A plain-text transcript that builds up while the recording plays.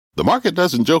The market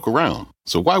doesn't joke around,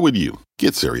 so why would you?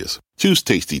 Get serious. Choose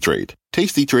Tasty Trade.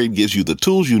 Tasty Trade gives you the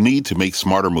tools you need to make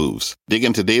smarter moves. Dig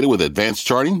into data with advanced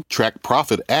charting, track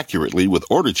profit accurately with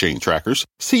order chain trackers,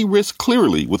 see risk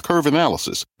clearly with curve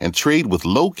analysis, and trade with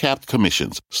low-capped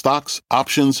commissions, stocks,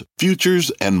 options,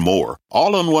 futures, and more.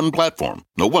 All on one platform.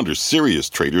 No wonder serious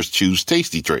traders choose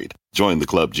Tasty Trade. Join the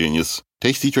club, genius.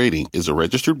 Tasty Trading is a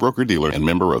registered broker-dealer and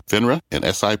member of FINRA and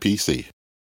SIPC.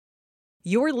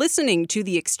 You're listening to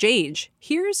The Exchange.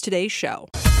 Here's today's show.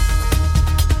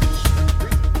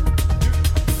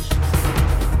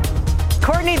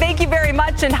 Courtney, thank you very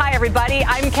much. And hi, everybody.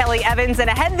 I'm Kelly Evans. And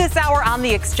ahead this hour on The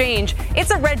Exchange,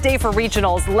 it's a red day for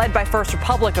regionals, led by First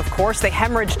Republic, of course. They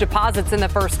hemorrhaged deposits in the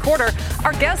first quarter.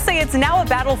 Our guests say it's now a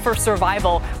battle for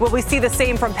survival. Will we see the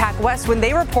same from PacWest when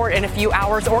they report in a few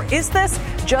hours? Or is this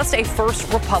just a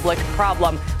First Republic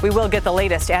problem? We will get the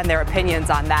latest and their opinions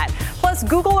on that. Plus,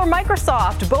 Google or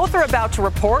Microsoft, both are about to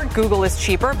report. Google is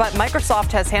cheaper, but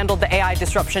Microsoft has handled the AI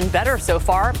disruption better so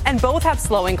far, and both have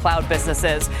slowing cloud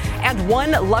businesses. And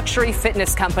one luxury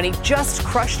fitness company just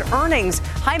crushed earnings.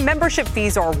 High membership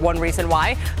fees are one reason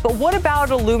why. But what about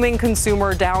a looming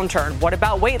consumer downturn? What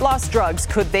about weight loss drugs?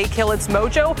 Could they kill its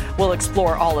mojo? We'll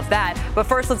explore all of that. But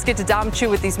first, let's get to Dom Chu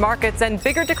with these markets and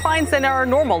bigger declines than are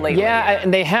normal lately. Yeah,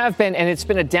 and they have been, and it's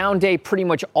been a down day pretty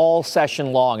much all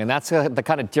session long. And that's the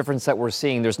kind of difference that we're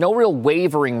seeing. There's no real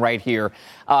wavering right here.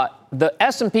 The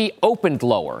S&P opened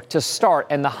lower to start,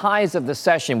 and the highs of the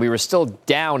session, we were still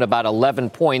down about 11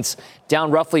 points,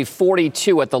 down roughly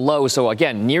 42 at the low. So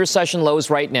again, near session lows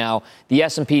right now. The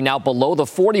S&P now below the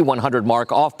 4,100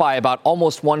 mark, off by about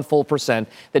almost 1%.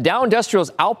 The Dow Industrials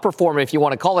outperformed, if you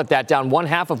want to call it that, down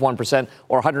 0.5%,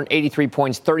 or 183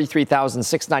 points,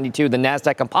 33,692. The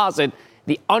Nasdaq Composite,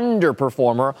 the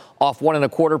underperformer, off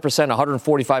 1.25%,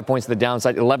 145 points to the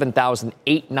downside,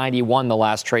 11,891 the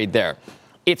last trade there.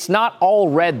 It's not all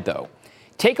red, though.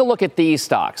 Take a look at these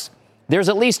stocks. There's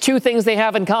at least two things they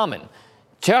have in common.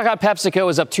 Check out PepsiCo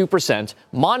is up 2%.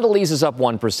 Mondelez is up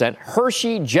 1%.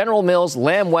 Hershey, General Mills,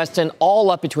 Lamb Weston,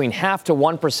 all up between 0.5% to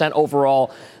 1%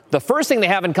 overall. The first thing they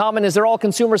have in common is they're all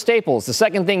consumer staples. The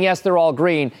second thing, yes, they're all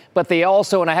green, but they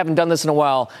also, and I haven't done this in a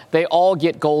while, they all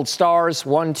get gold stars,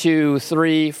 1, 2,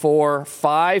 3, 4,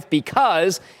 5,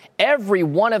 because every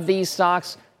one of these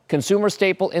stocks, consumer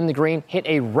staple in the green, hit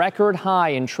a record high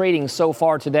in trading so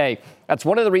far today. That's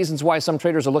one of the reasons why some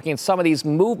traders are looking at some of these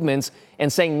movements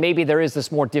and saying maybe there is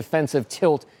this more defensive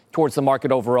tilt towards the market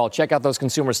overall. Check out those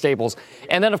consumer staples.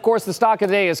 And then, of course, the stock of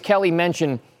the day, as Kelly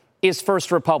mentioned, is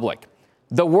First Republic,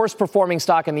 the worst performing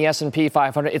stock in the S&P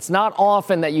 500. It's not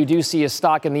often that you do see a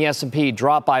stock in the S&P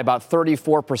drop by about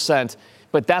 34%,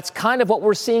 but that's kind of what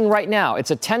we're seeing right now.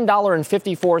 It's a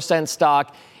 $10.54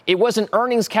 stock. It was an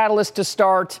earnings catalyst to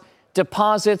start.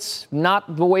 Deposits,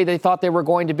 not the way they thought they were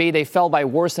going to be. They fell by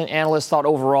worse than analysts thought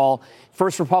overall.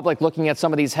 First Republic looking at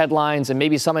some of these headlines, and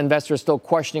maybe some investors still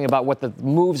questioning about what the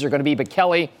moves are going to be. But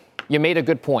Kelly, you made a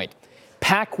good point.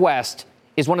 PacWest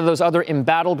is one of those other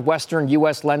embattled Western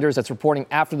U.S. lenders that's reporting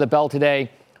after the bell today.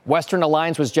 Western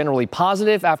Alliance was generally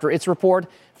positive after its report.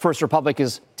 First Republic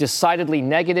is decidedly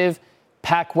negative.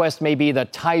 PacWest may be the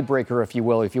tiebreaker, if you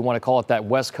will, if you want to call it that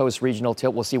West Coast regional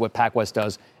tilt. We'll see what PacWest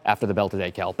does after the bell today,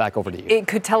 Cal. Back over to you. It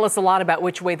could tell us a lot about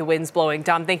which way the wind's blowing.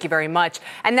 Dom, thank you very much.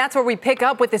 And that's where we pick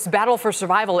up with this battle for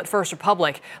survival at First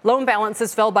Republic. Loan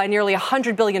balances fell by nearly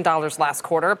 $100 billion last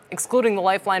quarter, excluding the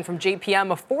lifeline from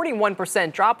JPM, a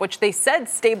 41% drop, which they said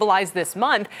stabilized this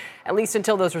month, at least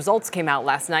until those results came out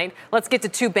last night. Let's get to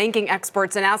two banking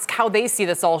experts and ask how they see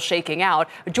this all shaking out.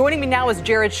 Joining me now is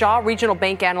Jared Shaw, regional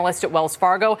bank analyst at Wells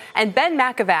Fargo, and Ben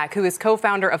McAvack, who is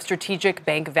co-founder of Strategic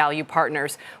Bank Value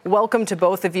Partners. Welcome to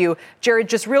both of you. Jared,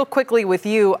 just real quickly with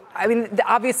you, I mean,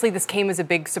 obviously this came as a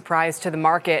big surprise to the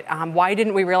market. Why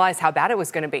didn't we realize how bad it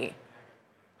was going to be?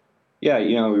 Yeah,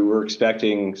 we were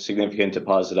expecting significant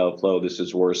deposit outflow. This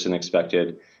is worse than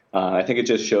expected. I think it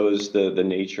just shows the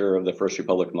nature of the First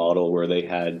Republic model, where they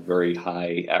had very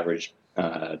high average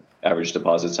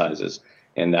deposit sizes.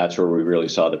 And that's where we really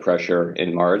saw the pressure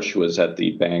in March, was at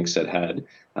the banks that had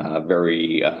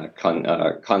very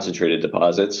concentrated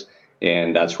deposits.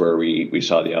 And that's where we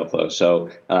saw the outflow.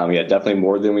 So, definitely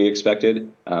more than we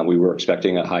expected. We were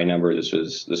expecting a high number. This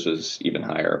was even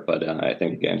higher. But I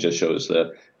think, again, it just shows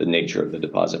the nature of the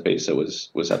deposit base that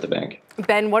was at the bank.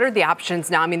 Ben, what are the options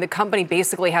now? I mean, the company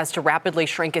basically has to rapidly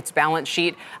shrink its balance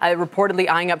sheet, reportedly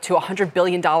eyeing up to $100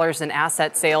 billion in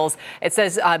asset sales. It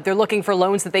says they're looking for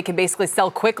loans that they can basically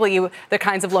sell quickly, the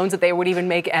kinds of loans that they would even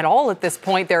make at all at this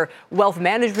point. Their wealth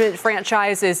management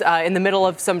franchise is in the middle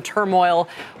of some turmoil.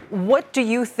 What do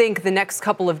you think the next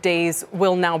couple of days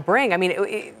will now bring? I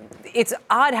mean, it's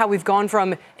odd how we've gone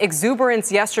from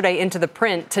exuberance yesterday into the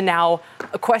print to now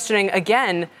questioning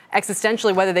again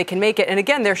existentially whether they can make it. And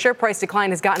again, their share price decline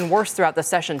has gotten worse throughout the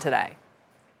session today.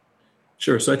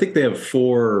 Sure. So I think they have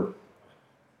four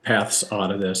paths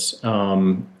out of this.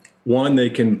 One, they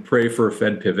can pray for a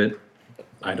Fed pivot.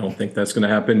 I don't think that's going to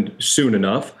happen soon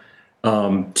enough.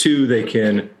 Two, they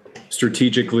can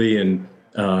strategically and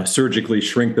surgically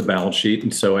shrink the balance sheet.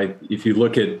 And so if you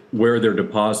look at where their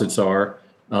deposits are,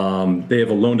 they have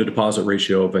a loan to deposit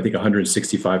ratio of, I think,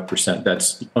 165%.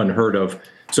 That's unheard of.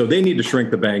 So they need to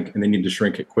shrink the bank, and they need to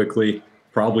shrink it quickly,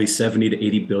 probably $70 to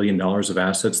 $80 billion of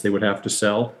assets they would have to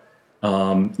sell.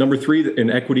 Number three, an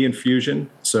equity infusion.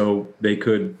 So they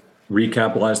could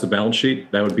recapitalize the balance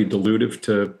sheet. That would be dilutive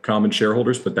to common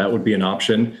shareholders, but that would be an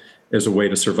option as a way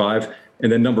to survive.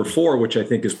 And then number four, which I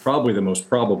think is probably the most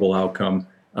probable outcome,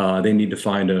 they need to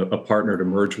find a partner to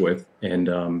merge with and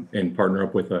partner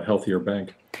up with a healthier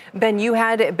bank. Ben, you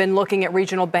had been looking at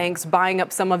regional banks, buying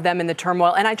up some of them in the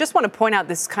turmoil. And I just want to point out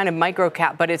this kind of micro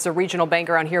cap, but it's a regional bank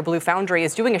around here, Blue Foundry,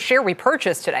 is doing a share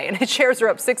repurchase today, and its shares are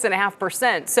up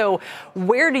 6.5%. So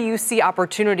where do you see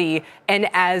opportunity and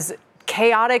as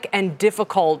chaotic and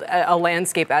difficult a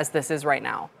landscape as this is right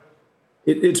now?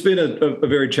 It's been a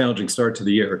very challenging start to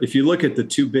the year. If you look at the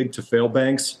too big to fail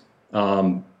banks,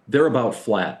 they're about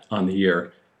flat on the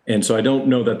year. And so I don't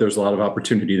know that there's a lot of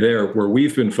opportunity there. Where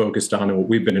we've been focused on and what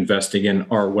we've been investing in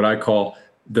are what I call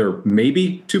they're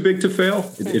maybe too big to fail.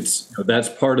 That's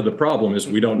part of the problem is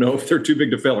we don't know if they're too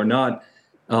big to fail or not.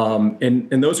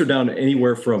 And those are down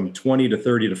anywhere from 20 to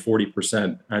 30 to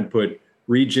 40%. I'd put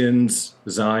Regions,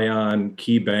 Zion,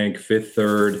 KeyBank, Fifth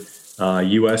Third,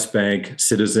 US Bank,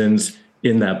 Citizens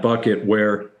in that bucket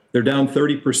where they're down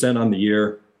 30% on the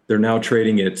year. They're now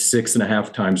trading at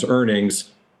 6.5 times earnings,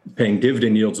 paying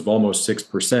dividend yields of almost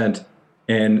 6%.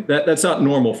 And that's not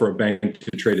normal for a bank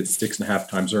to trade at 6.5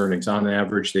 times earnings. On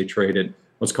average, they trade at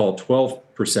what's called 12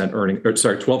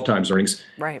 times earnings.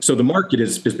 Right. So the market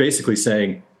is basically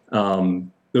saying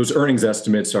those earnings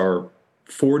estimates are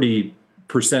 40%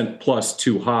 plus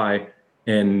too high.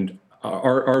 And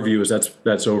our view is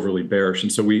that's overly bearish.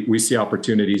 And so we see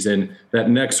opportunities in that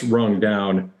next rung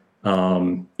down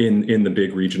in the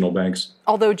big regional banks.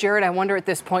 Although, Jared, I wonder at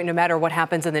this point, no matter what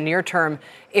happens in the near term,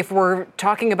 if we're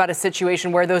talking about a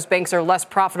situation where those banks are less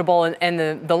profitable in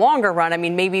the longer run, I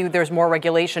mean, maybe there's more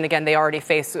regulation. Again, they already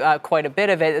face quite a bit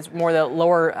of it. It's more the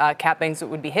lower cap banks that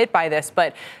would be hit by this.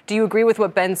 But do you agree with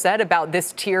what Ben said about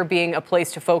this tier being a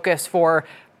place to focus for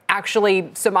actually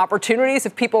some opportunities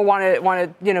if people want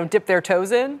to dip their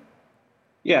toes in?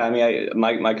 Yeah, I mean,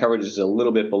 my coverage is a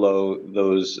little bit below the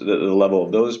level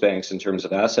of those banks in terms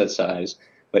of asset size.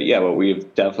 But yeah, what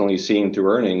we've definitely seen through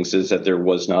earnings is that there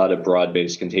was not a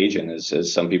broad-based contagion,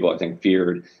 as some people I think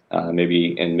feared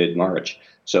maybe in mid-March.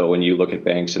 So when you look at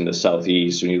banks in the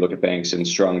Southeast, when you look at banks in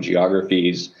strong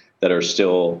geographies that are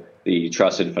still the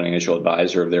trusted financial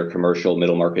advisor of their commercial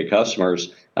middle market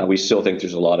customers, we still think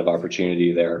there's a lot of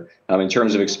opportunity there. In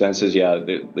terms of expenses, yeah,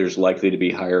 there's likely to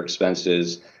be higher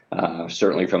expenses,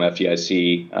 certainly from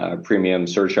FDIC premium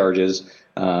surcharges.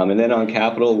 And then on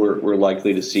capital, we're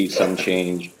likely to see some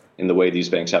change in the way these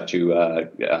banks have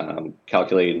to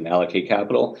calculate and allocate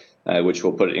capital, which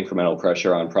will put incremental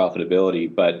pressure on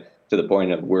profitability. But to the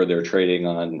point of where they're trading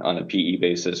on a PE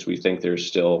basis, we think there's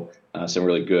still some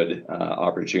really good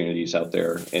opportunities out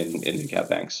there in the cap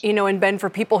banks. You know, and Ben, for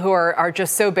people who are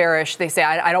just so bearish, they say,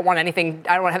 I don't want anything,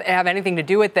 I don't want to have anything to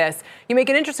do with this. You make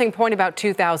an interesting point about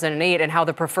 2008 and how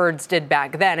the preferreds did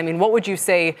back then. I mean, what would you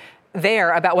say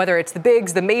there about whether it's the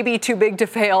bigs, the maybe too big to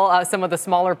fail, some of the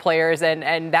smaller players,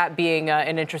 and that being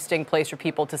an interesting place for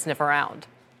people to sniff around?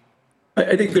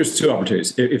 I think there's two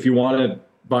opportunities. If you want to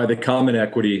buy the common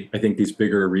equity, I think these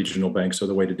bigger regional banks are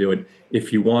the way to do it.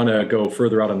 If you want to go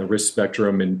further out on the risk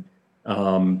spectrum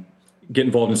and get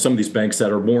involved in some of these banks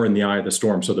that are more in the eye of the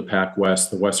storm, so the PacWest,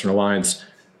 the Western Alliance,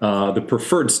 the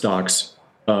preferred stocks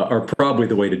are probably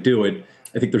the way to do it.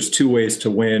 I think there's two ways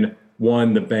to win.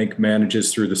 One, the bank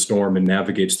manages through the storm and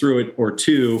navigates through it. Or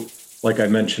two, like I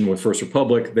mentioned with First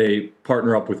Republic, they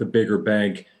partner up with a bigger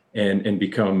bank and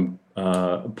become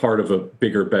part of a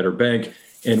bigger, better bank.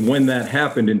 And when that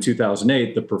happened in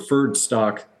 2008, the preferred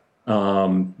stock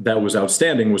that was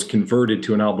outstanding was converted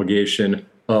to an obligation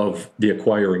of the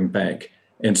acquiring bank.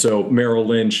 And so Merrill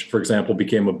Lynch, for example,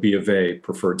 became a B of A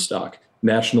preferred stock.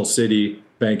 National City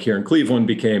Bank here in Cleveland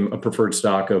became a preferred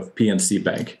stock of PNC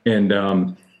Bank. And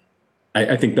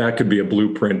I think that could be a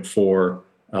blueprint for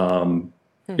an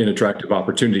attractive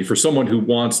opportunity for someone who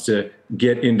wants to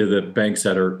get into the banks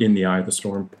that are in the eye of the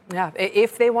storm. Yeah,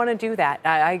 if they want to do that.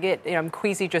 I'm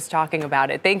queasy just talking about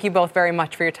it. Thank you both very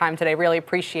much for your time today. Really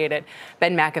appreciate it.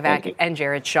 Ben McIvack and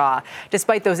Jared Shaw.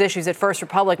 Despite those issues at First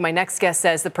Republic, my next guest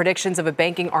says the predictions of a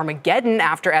banking Armageddon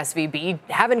after SVB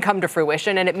haven't come to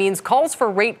fruition, and it means calls for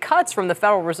rate cuts from the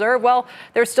Federal Reserve, well,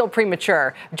 they're still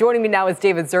premature. Joining me now is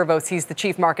David Zervos. He's the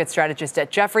chief market strategist at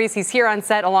Jefferies. He's here on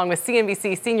set along with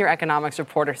CNBC senior economics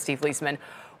reporter Steve Leisman.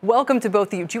 Welcome to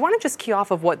both of you. Do you want to just key off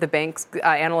of what the bank's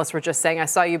analysts were just saying? I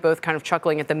saw you both kind of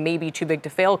chuckling at the maybe too big to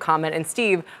fail comment. And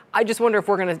Steve, I just wonder if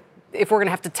we're going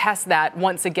to have to test that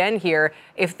once again here,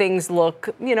 if things look,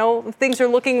 things are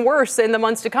looking worse in the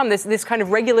months to come, this kind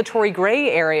of regulatory gray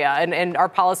area, and our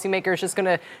policymakers just going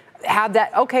to have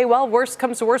that, okay, well, worst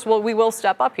comes to worst, well, we will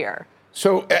step up here.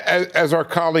 So as our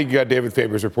colleague David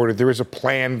Fabers reported, there is a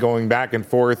plan going back and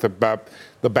forth about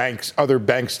the other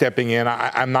banks stepping in.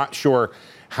 I'm not sure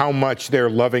how much they're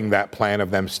loving that plan of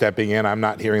them stepping in. I'm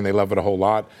not hearing they love it a whole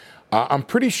lot. I'm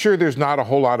pretty sure there's not a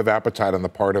whole lot of appetite on the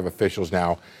part of officials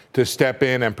now to step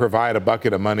in and provide a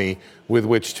bucket of money with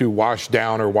which to wash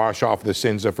down or wash off the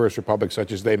sins of First Republic,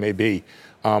 such as they may be.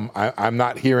 I'm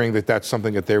not hearing that that's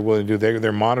something that they're willing to do.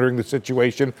 They're monitoring the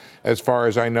situation as far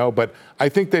as I know, but I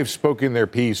think they've spoken their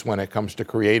piece when it comes to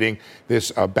creating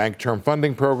this bank term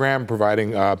funding program,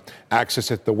 providing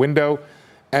access at the window.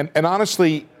 And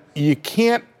honestly, you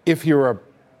can't, if you're a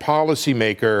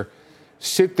policymaker,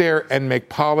 sit there and make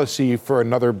policy for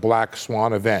another black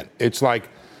swan event. It's like,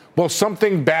 well,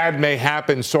 something bad may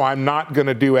happen, so I'm not going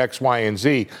to do X, Y, and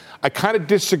Z. I kind of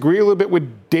disagree a little bit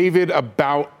with David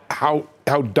about how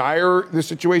dire the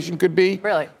situation could be.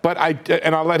 Really? But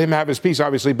I'll let him have his piece,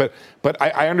 obviously, but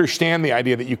I understand the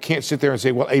idea that you can't sit there and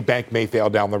say, well, a bank may fail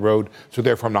down the road, so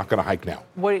therefore I'm not going to hike now.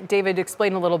 What, David,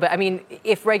 explain a little bit. I mean,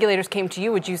 if regulators came to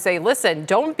you, would you say, listen,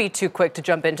 don't be too quick to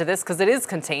jump into this because it is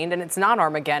contained and it's not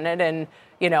Armageddon and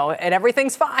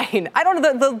everything's fine? I don't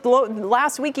know. The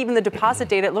last week, even the deposit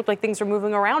data, it looked like things were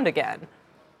moving around again.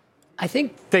 I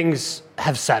think things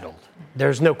have settled.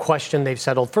 There's no question they've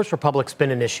settled. First Republic's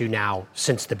been an issue now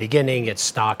since the beginning. Its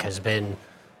stock has been,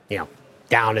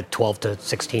 down at 12 to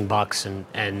 16 bucks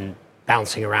and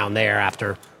bouncing around there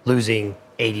after losing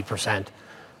 80%.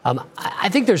 I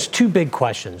think there's two big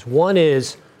questions. One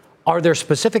is, are there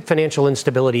specific financial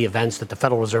instability events that the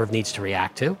Federal Reserve needs to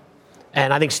react to?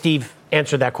 And I think Steve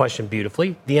answered that question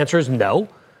beautifully. The answer is no.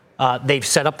 They've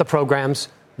set up the programs.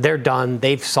 They're done.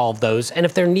 They've solved those. And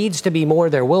if there needs to be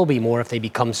more, there will be more if they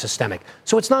become systemic.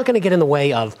 So it's not going to get in the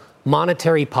way of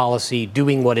monetary policy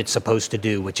doing what it's supposed to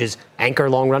do, which is anchor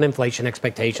long-run inflation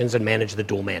expectations and manage the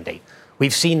dual mandate.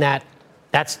 We've seen that.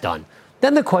 That's done.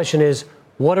 Then the question is,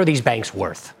 what are these banks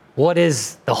worth? What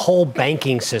is the whole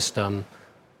banking system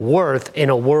worth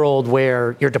in a world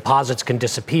where your deposits can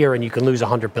disappear and you can lose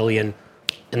 $100 billion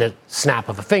in the snap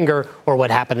of a finger, or what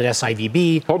happened at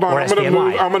SIVB? Hold on, I'm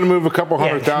going to move a couple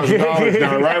 $100,000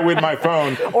 now, right with my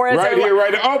phone.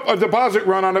 A deposit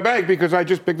run on a bank because I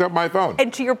just picked up my phone.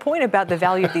 And to your point about the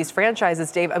value of these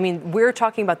franchises, Dave, I mean, we're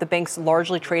talking about the banks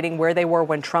largely trading where they were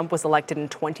when Trump was elected in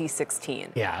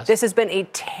 2016. Yes. This has been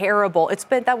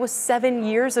that was 7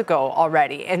 years ago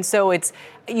already. And so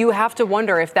you have to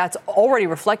wonder if that's already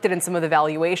reflected in some of the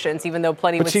valuations, even though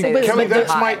plenty would say Kelly,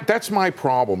 that's my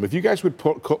problem. If you guys would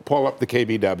pull up the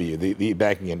KBW, the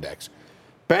banking index,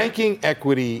 banking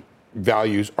equity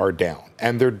values are down,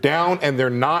 and they're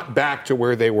not back to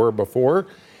where they were before.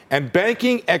 And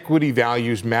banking equity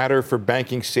values matter for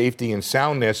banking safety and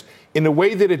soundness in a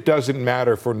way that it doesn't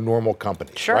matter for normal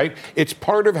companies, sure. Right? It's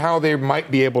part of how they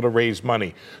might be able to raise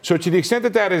money. So to the extent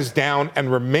that that is down and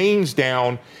remains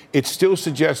down, it still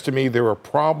suggests to me there are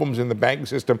problems in the banking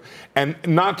system. And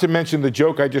not to mention the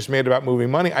joke I just made about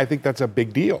moving money, I think that's a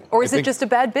big deal. Or is it just a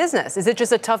bad business? Is it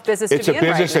just a tough business to be in right now?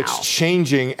 It's a business that's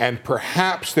changing, and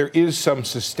perhaps there is some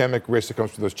systemic risk that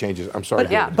comes to those changes. I'm sorry.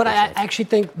 But I actually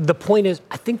think the point is,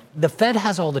 I think the Fed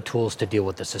has all the tools to deal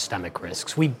with the systemic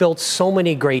risks. We built so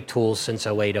many great tools since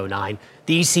 08, 09.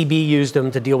 The ECB used them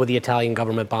to deal with the Italian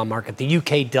government bond market. The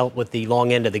UK dealt with the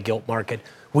long end of the gilt market.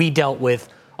 We dealt with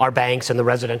our banks and the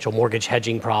residential mortgage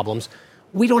hedging problems.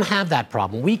 We don't have that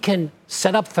problem. We can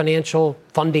set up financial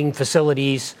funding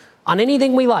facilities on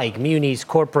anything we like, munis,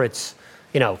 corporates,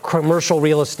 commercial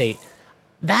real estate.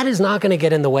 That is not going to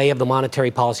get in the way of the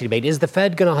monetary policy debate. Is the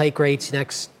Fed going to hike rates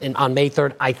on May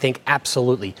 3rd? I think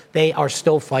absolutely. They are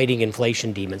still fighting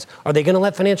inflation demons. Are they going to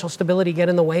let financial stability get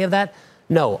in the way of that?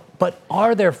 No. But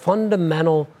are there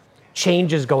fundamental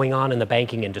changes going on in the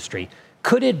banking industry?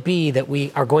 Could it be that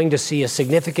we are going to see a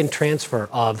significant transfer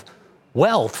of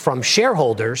wealth from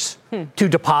shareholders to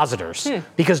depositors?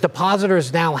 Because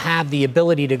depositors now have the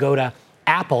ability to go to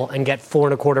Apple and get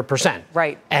 4.25%.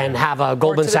 Right. And have a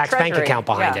Goldman Sachs bank account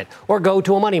behind it. Or go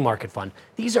to a money market fund.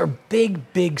 These are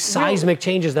big seismic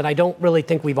changes that I don't really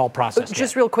think we've all processed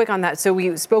Just yet. real quick on that. So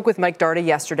we spoke with Mike Darda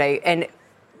yesterday, and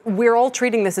we're all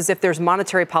treating this as if there's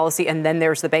monetary policy and then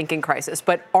there's the banking crisis,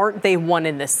 but aren't they one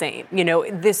and the same? You know,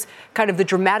 this kind of the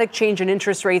dramatic change in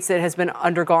interest rates that has been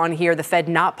undergone here, the Fed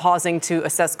not pausing to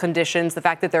assess conditions, the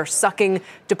fact that they're sucking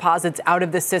deposits out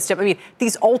of the system. I mean,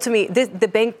 the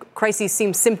bank crises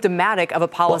seem symptomatic of a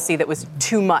policy that was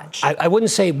too much. I wouldn't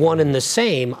say one and the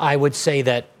same. I would say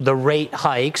that the rate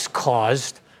hikes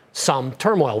caused some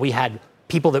turmoil. We had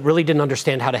people that really didn't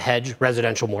understand how to hedge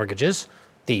residential mortgages.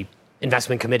 The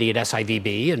investment committee at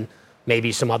SIVB and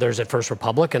maybe some others at First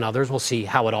Republic and others. We'll see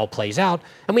how it all plays out.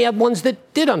 And we have ones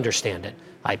that did understand it.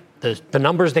 The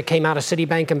numbers that came out of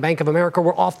Citibank and Bank of America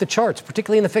were off the charts,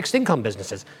 particularly in the fixed income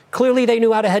businesses. Clearly, they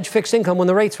knew how to hedge fixed income when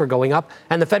the rates were going up,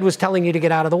 and the Fed was telling you to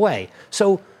get out of the way.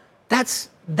 So that's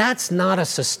not a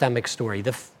systemic story.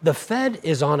 The Fed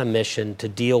is on a mission to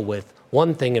deal with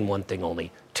one thing and one thing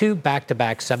only: 2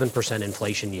 back-to-back 7%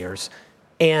 inflation years,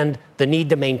 and the need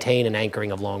to maintain an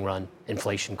anchoring of long-run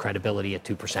inflation credibility at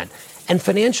 2%. And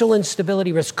financial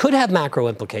instability risk could have macro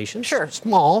implications. Sure.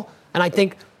 Small. And I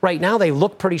think right now they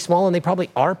look pretty small, and they probably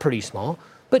are pretty small.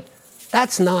 But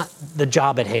that's not the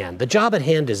job at hand. The job at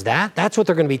hand is that. That's what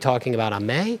they're going to be talking about on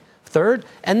May 3rd.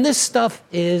 And this stuff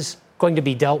is going to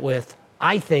be dealt with,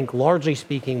 I think, largely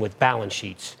speaking, with balance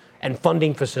sheets and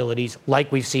funding facilities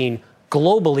like we've seen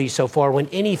globally so far when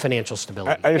any financial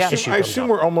stability issue I comes assume up.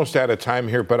 we're almost out of time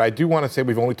here, but I do want to say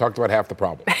we've only talked about half the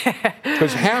problem.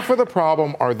 Because half of the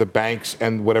problem are the banks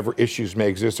and whatever issues may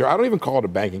exist there. I don't even call it a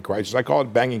banking crisis. I call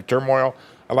it banking turmoil.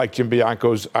 I like Jim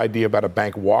Bianco's idea about a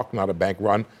bank walk, not a bank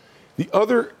run. The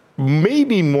other,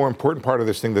 maybe more important part of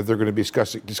this thing that they're going to be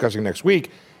discussing next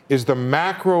week is the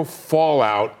macro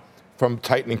fallout from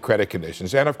tightening credit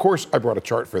conditions. And of course, I brought a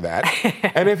chart for that.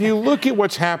 And if you look at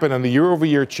what's happened on the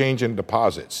year-over-year change in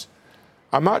deposits,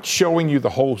 I'm not showing you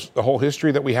the whole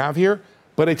history that we have here,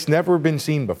 but it's never been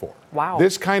seen before. Wow.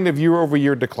 This kind of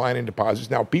year-over-year decline in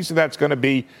deposits. Now, a piece of that's going to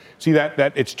be, see that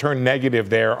it's turned negative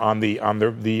there on the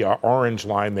orange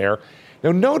line there.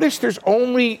 Now, notice there's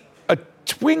only a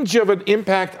twinge of an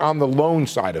impact on the loan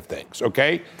side of things,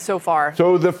 okay? So far.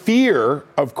 So the fear,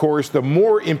 of course, the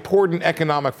more important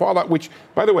economic fallout, which,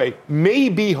 by the way, may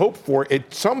be hoped for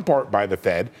at some part by the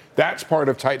Fed, that's part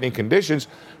of tightening conditions,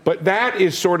 but that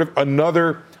is sort of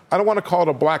another, I don't want to call it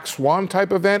a black swan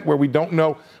type event where we don't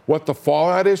know what the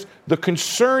fallout is. The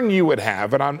concern you would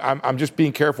have, and I'm just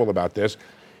being careful about this,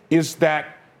 is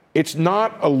that it's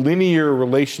not a linear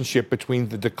relationship between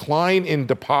the decline in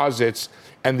deposits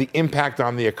and the impact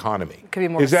on the economy. It could be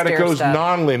more is that it goes stair-step.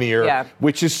 nonlinear,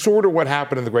 which is sort of what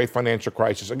happened in the great financial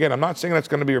crisis. Again, I'm not saying that's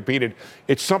going to be repeated.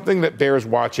 It's something that bears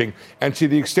watching. And to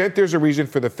the extent there's a reason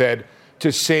for the Fed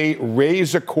to say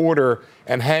raise a quarter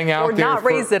and hang out or there. Not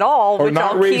raise it all. Or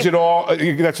not raise it all.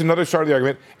 That's another side of the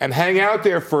argument. And hang out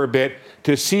there for a bit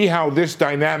to see how this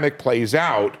dynamic plays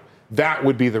out. That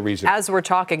would be the reason. As we're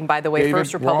talking, by the way, David,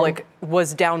 First Republic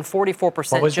was down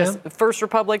 44%. What was down? First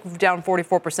Republic down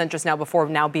 44% just now before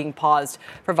now being paused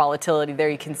for volatility. There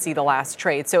you can see the last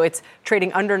trade. So it's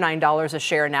trading under $9 a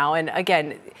share now. And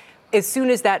again, as soon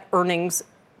as that earnings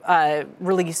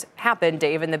release happened,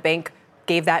 Dave, and the bank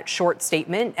gave that short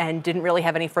statement and didn't really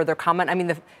have any further comment. I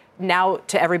mean, now,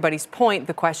 to everybody's point,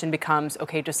 the question becomes,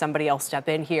 okay, does somebody else step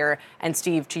in here? And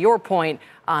Steve, to your point,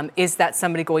 is that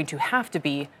somebody going to have to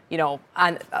be,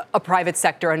 on a private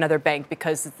sector, another bank,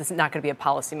 because this is not going to be a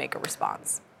policymaker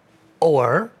response?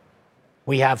 Or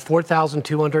we have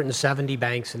 4,270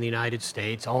 banks in the United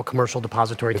States, all commercial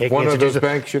depository taking one of institutions those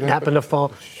banks should happen to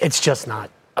fall. It's just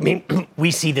not. I mean, we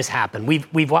see this happen.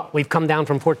 We've come down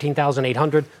from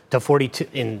 14,800 to 42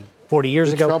 in 40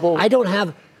 years ago. Trouble.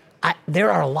 There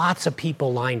are lots of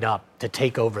people lined up to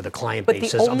take over the client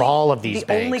bases of all of these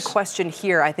banks. The only question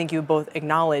here, I think you both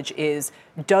acknowledge, is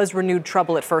does renewed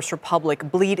trouble at First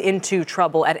Republic bleed into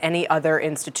trouble at any other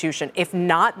institution? If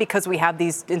not, because we have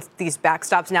these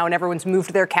backstops now and everyone's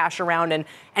moved their cash around and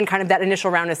kind of that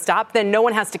initial round has stopped, then no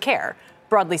one has to care,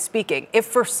 broadly speaking. If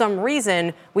for some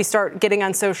reason we start getting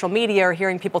on social media or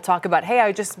hearing people talk about, hey,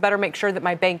 I just better make sure that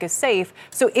my bank is safe.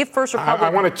 So if First Republic... I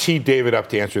want to tee David up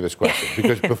to answer this question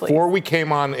because before we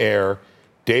came on air,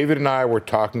 David and I were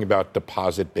talking about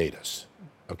deposit betas,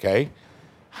 okay?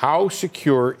 How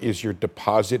secure is your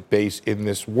deposit base in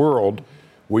this world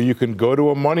where you can go to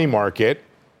a money market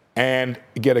and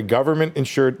get a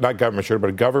government-insured, not government-insured, but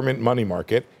a government money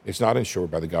market. It's not insured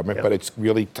by the government, but it's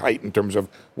really tight in terms of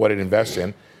what it invests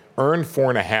in. Earn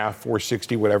 4.5,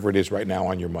 4.60, whatever it is right now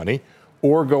on your money,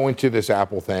 or go into this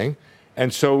Apple thing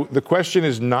And so the question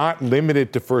is not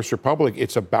limited to First Republic.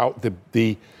 It's about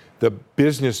the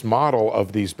business model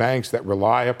of these banks that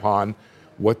rely upon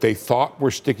what they thought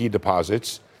were sticky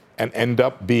deposits and end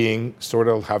up being sort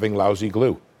of having lousy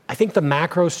glue. I think the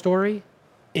macro story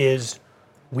is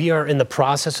we are in the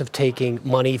process of taking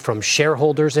money from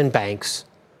shareholders in banks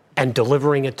and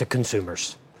delivering it to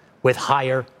consumers with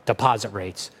higher deposit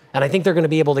rates. And I think they're going to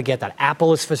be able to get that.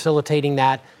 Apple is facilitating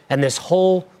that. And this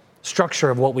whole structure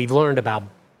of what we've learned about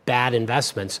bad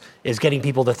investments is getting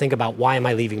people to think about, why am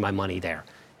I leaving my money there?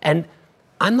 And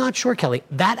I'm not sure, Kelly,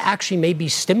 that actually may be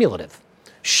stimulative.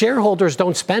 Shareholders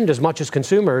don't spend as much as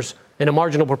consumers in a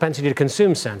marginal propensity to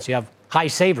consume sense. You have high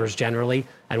savers generally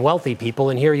and wealthy people,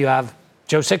 and here you have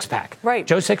Joe Sixpack. Right.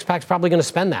 Joe Sixpack's probably going to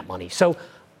spend that money. So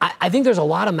I think there's a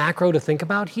lot of macro to think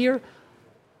about here.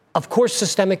 Of course,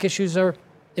 systemic issues are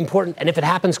important, and if it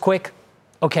happens quick,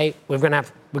 okay, we're going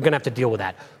to have to deal with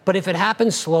that. But if it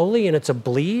happens slowly and it's a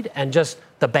bleed, and just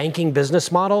the banking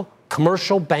business model,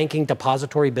 commercial banking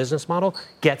depository business model,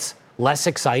 gets less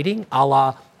exciting, a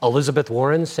la Elizabeth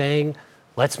Warren saying,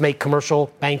 let's make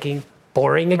commercial banking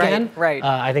boring again. Right.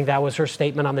 I think that was her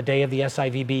statement on the day of the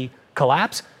SIVB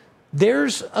collapse.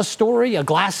 There's a story, a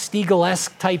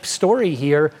Glass-Steagall-esque type story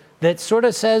here that sort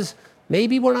of says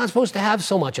maybe we're not supposed to have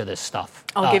so much of this stuff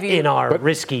in our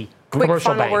risky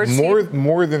commercial banks.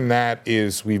 More than that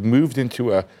is we've moved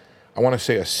into I want to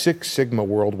say a Six Sigma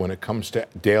world when it comes to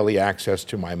daily access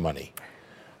to my money.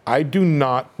 I do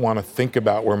not want to think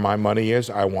about where my money is.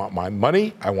 I want my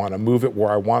money. I want to move it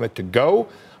where I want it to go.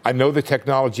 I know the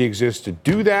technology exists to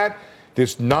do that.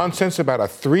 This nonsense about a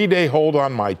 3-day hold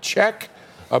on my check,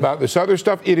 about this other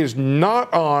stuff, it is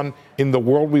not on in the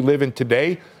world we live in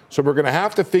today. So we're going to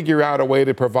have to figure out a way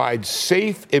to provide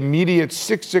safe, immediate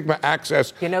Six Sigma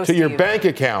access to Steve, your bank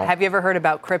account. Have you ever heard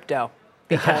about crypto?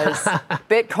 Because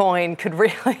Bitcoin could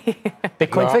really.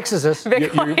 Bitcoin fixes this.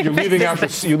 You're leaving out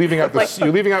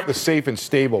the safe and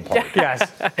stable part.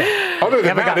 Yes. Other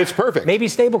than that, it's perfect. Maybe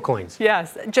stable coins.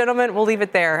 Yes. Gentlemen, we'll leave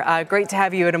it there. Great to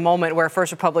have you at a moment where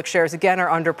First Republic shares, again, are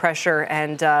under pressure.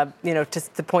 And, to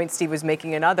the point Steve was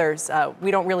making and others,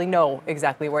 we don't really know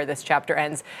exactly where this chapter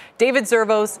ends. David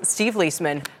Zervos, Steve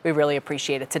Leisman, we really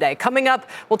appreciate it today. Coming up,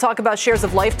 we'll talk about shares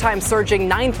of Lifetime surging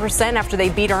 9% after they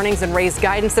beat earnings and raised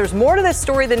guidance. There's more to this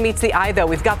story than meets the eye, though.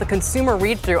 We've got the consumer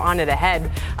read-through on it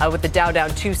ahead with the Dow down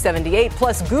 278.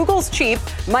 Plus, Google's cheap,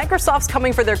 Microsoft's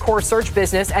coming for their core search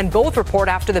business, and both report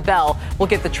after the bell. We'll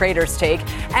get the traders' take.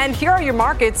 And here are your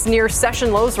markets near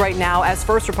session lows right now as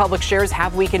First Republic shares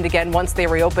have weakened again once they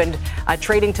reopened,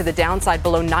 trading to the downside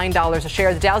below $9 a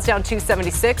share. The Dow's down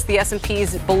 276. The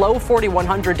S&P's below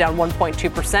 4,100, down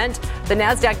 1.2%. The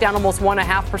NASDAQ down almost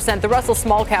 1.5%. The Russell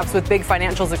small caps with big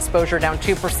financials exposure down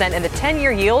 2%. And the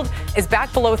 10-year yield is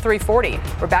back below 340.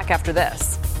 We're back after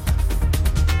this.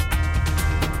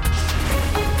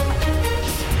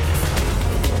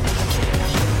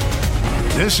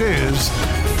 This is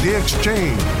The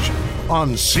Exchange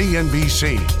on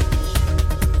CNBC.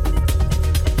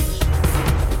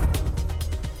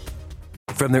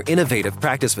 From their innovative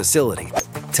practice facility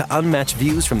to unmatched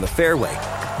views from the fairway,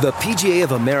 the PGA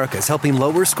of America is helping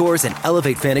lower scores and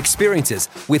elevate fan experiences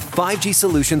with 5G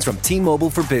solutions from T-Mobile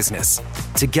for Business.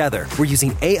 Together, we're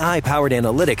using AI-powered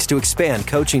analytics to expand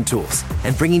coaching tools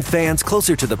and bringing fans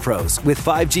closer to the pros with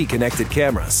 5G connected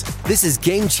cameras. This is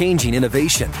game-changing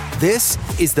innovation. This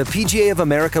is the PGA of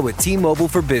America with T-Mobile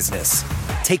for Business.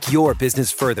 Take your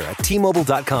business further at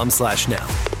T-Mobile.com/now.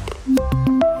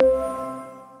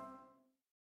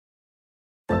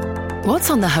 What's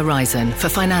on the horizon for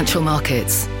financial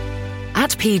markets?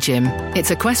 At PGIM,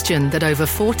 it's a question that over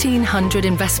 1,400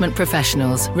 investment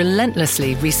professionals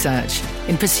relentlessly research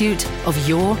in pursuit of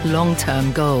your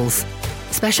long-term goals.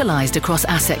 Specialized across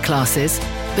asset classes,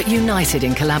 but united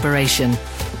in collaboration,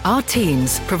 our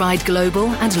teams provide global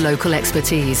and local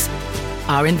expertise.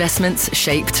 Our investments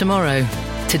shape tomorrow,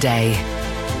 today.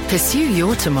 Pursue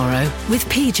your tomorrow with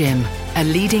PGIM, a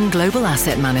leading global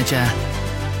asset manager.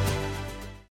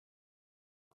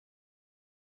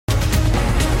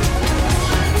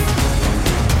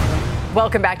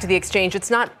 Welcome back to The Exchange.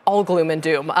 It's not all gloom and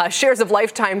doom. Shares of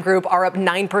Lifetime Group are up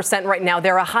 9% right now.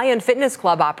 They're a high-end fitness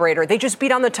club operator. They just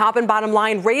beat on the top and bottom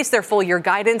line, raised their full-year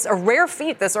guidance, a rare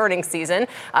feat this earnings season.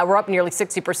 We're up nearly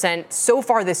 60% so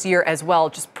far this year as well,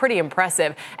 just pretty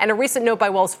impressive. And a recent note by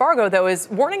Wells Fargo, though, is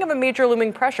warning of a major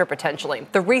looming pressure potentially.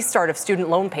 The restart of student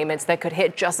loan payments that could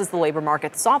hit just as the labor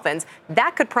market softens.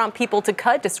 That could prompt people to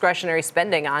cut discretionary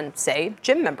spending on, say,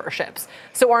 gym memberships.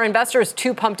 So are investors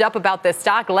too pumped up about this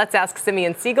stock? Let's ask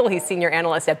Simeon Siegel. He's senior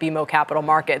analyst at BMO Capital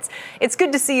Markets. It's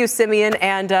good to see you, Simeon.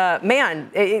 And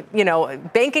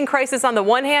banking crisis on the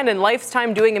one hand and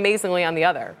Lifetime doing amazingly on the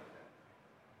other.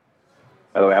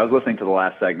 By the way, I was listening to the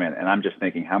last segment, and I'm just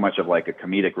thinking how much of like a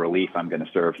comedic relief I'm going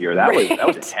to serve here. That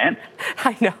was intense.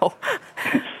 I know.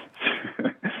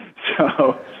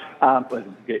 So,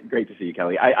 great to see you,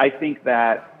 Kelly. I think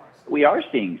that we are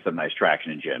seeing some nice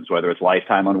traction in gyms, whether it's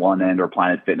Lifetime on one end or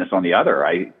Planet Fitness on the other.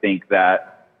 I think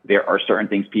that there are certain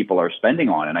things people are spending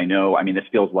on, and this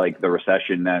feels like the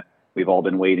recession that we've all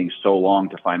been waiting so long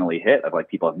to finally hit. Like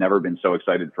people have never been so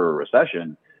excited for a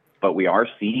recession. But we are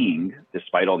seeing,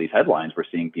 despite all these headlines, we're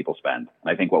seeing people spend.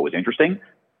 And I think what was interesting,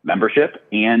 membership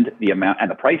and the amount and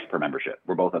the price per membership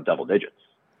were both up double digits.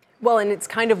 Well, and it's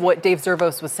kind of what Dave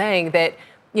Zervos was saying, that,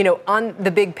 on the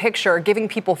big picture, giving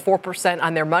people 4%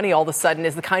 on their money all of a sudden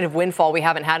is the kind of windfall we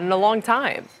haven't had in a long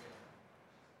time.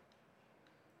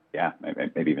 Yeah,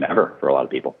 maybe even ever for a lot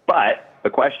of people. But the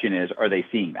question is, are they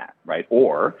seeing that, right?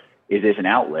 Or is this an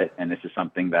outlet? And this is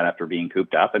something that after being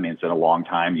cooped up, it's been a long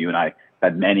time. You and I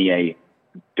had many a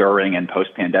during and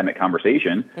post-pandemic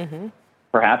conversation. Mm-hmm.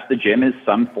 Perhaps the gym is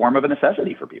some form of a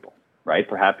necessity for people, right?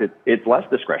 Perhaps it's less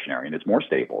discretionary and it's more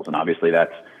staples. And obviously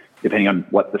that's, depending on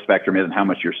what the spectrum is and how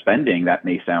much you're spending, that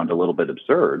may sound a little bit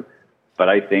absurd. But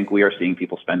I think we are seeing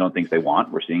people spend on things they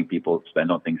want. We're seeing people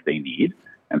spend on things they need.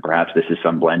 And perhaps this is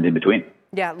some blend in between.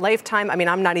 Yeah, Lifetime,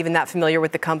 I'm not even that familiar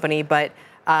with the company, but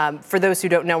for those who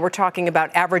don't know, we're talking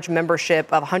about average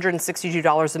membership of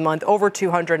 $162 a month, over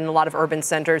 $200 in a lot of urban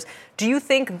centers. Do you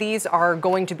think these are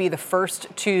going to be the first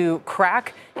to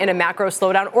crack in a macro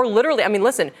slowdown? Or literally,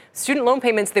 listen, student loan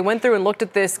payments, they went through and looked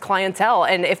at this clientele.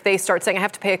 And if they start saying I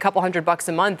have to pay a couple $100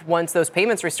 a month once those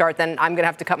payments restart, then I'm going to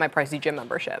have to cut my pricey gym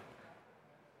membership.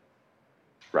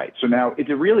 Right. So now it's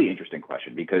a really interesting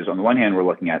question because on the one hand, we're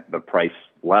looking at the price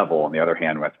level. On the other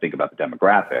hand, we have to think about the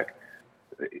demographic.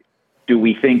 Do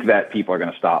we think that people are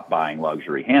going to stop buying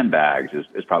luxury handbags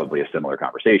is probably a similar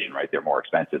conversation, right? They're more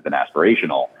expensive than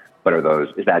aspirational, but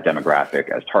is that demographic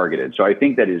as targeted? So I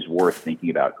think that is worth thinking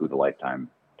about who the Lifetime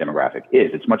demographic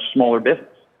is. It's much smaller business,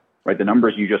 right? The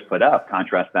numbers you just put up,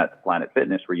 contrast that to Planet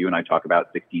Fitness, where you and I talk about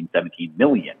 16, 17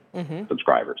 million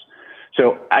subscribers.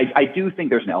 So I do think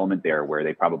there's an element there where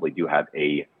they probably do have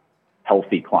a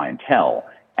healthy clientele.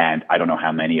 And I don't know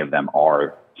how many of them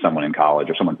are someone in college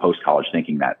or someone post-college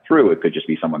thinking that through. It could just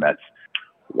be someone that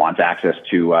wants access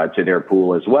to their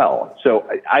pool as well. So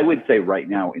I would say right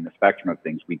now in the spectrum of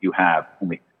things, we do have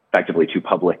only effectively two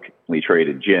publicly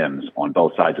traded gyms on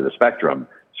both sides of the spectrum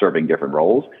serving different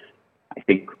roles. I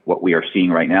think what we are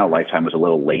seeing right now, Lifetime was a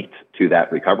little late to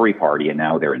that recovery party, and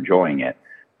now they're enjoying it.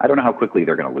 I don't know how quickly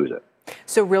they're going to lose it.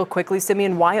 So real quickly,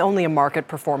 Simeon, why only a market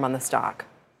perform on the stock?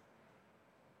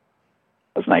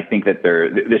 Listen, I think that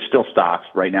there's still stocks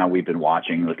right now. We've been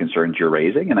watching the concerns you're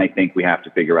raising, and I think we have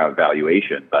to figure out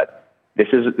valuation. But this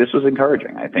was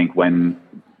encouraging. I think when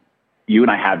you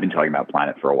and I have been talking about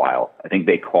Planet for a while, I think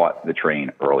they caught the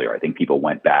train earlier. I think people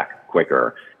went back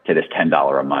quicker to this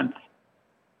 $10 a month,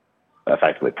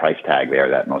 effectively price tag there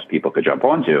that most people could jump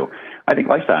onto. I think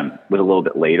Lifetime was a little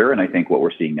bit later, and I think what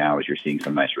we're seeing now is you're seeing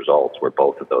some nice results where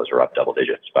both of those are up double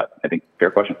digits. But I think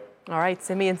fair question. All right,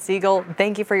 Simeon Siegel,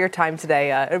 thank you for your time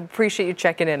today. I appreciate you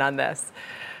checking in on this.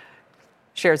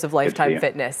 Shares of Lifetime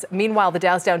Fitness. Meanwhile, the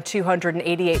Dow's down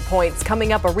 288 points.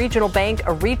 Coming up, a regional bank,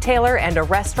 a retailer, and a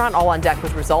restaurant all on deck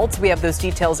with results. We have those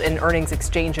details in Earnings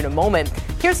Exchange in a moment.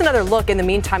 Here's another look in the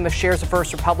meantime of shares of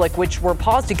First Republic, which were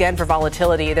paused again for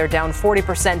volatility. They're down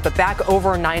 40%, but back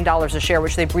over $9 a share,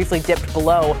 which they briefly dipped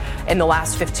below in the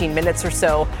last 15 minutes or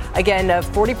so. Again, a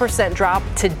 40% drop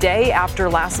today after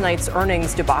last night's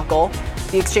earnings debacle.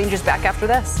 The exchange is back after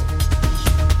this.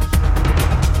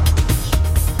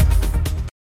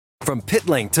 From pit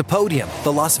lane to podium,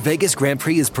 the Las Vegas Grand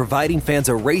Prix is providing fans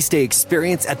a race day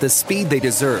experience at the speed they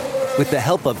deserve. With the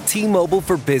help of T-Mobile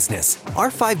for Business, our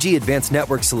 5G advanced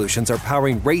network solutions are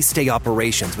powering race day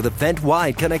operations with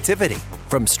event-wide connectivity.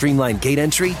 From streamlined gate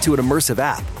entry to an immersive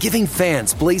app, giving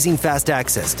fans blazing fast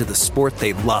access to the sport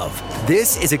they love.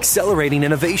 This is accelerating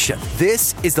innovation.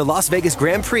 This is the Las Vegas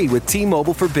Grand Prix with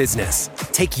T-Mobile for Business.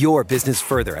 Take your business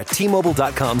further at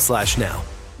T-Mobile.com/now.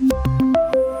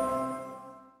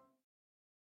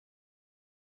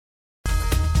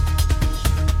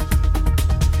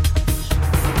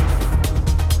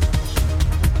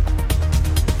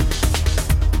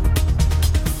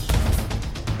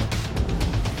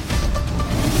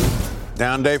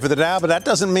 down day for the Dow, but that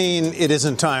doesn't mean it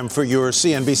isn't time for your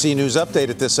CNBC News update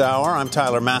at this hour. I'm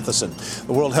Tyler Matheson.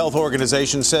 The World Health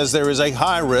Organization says there is a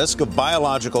high risk of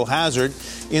biological hazard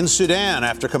in Sudan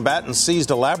after combatants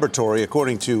seized a laboratory,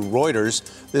 according to Reuters.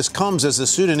 This comes as the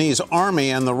Sudanese army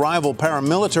and the rival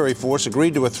paramilitary force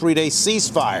agreed to a 3-day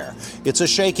ceasefire. It's a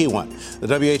shaky one. The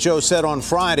WHO said on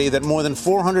Friday that more than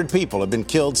 400 people have been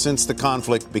killed since the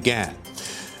conflict began.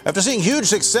 After seeing huge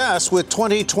success with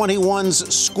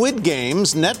 2021's Squid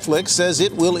Games, Netflix says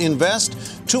it will invest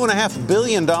 $2.5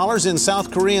 billion in South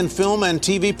Korean film and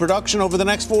TV production over the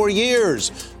next 4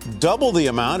 years, double the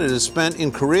amount it has spent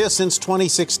in Korea since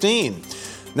 2016.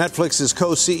 Netflix's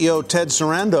co-CEO Ted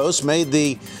Sarandos made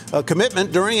the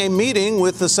commitment during a meeting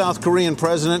with the South Korean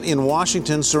president in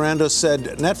Washington. Sarandos said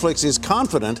Netflix is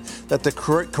confident that the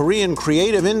Korean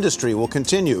creative industry will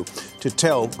continue to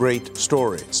tell great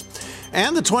stories.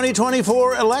 And the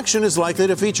 2024 election is likely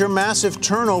to feature massive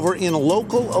turnover in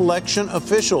local election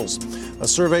officials. A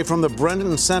survey from the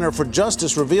Brennan Center for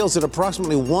Justice reveals that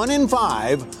approximately 1 in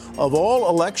 5 of all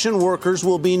election workers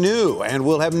will be new and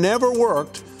will have never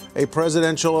worked a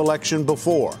presidential election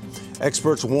before.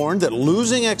 Experts warned that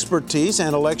losing expertise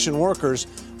and election workers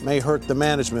may hurt the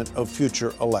management of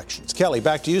future elections. Kelly,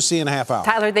 back to you. See you in a half hour.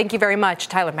 Tyler, thank you very much.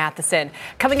 Tyler Matheson.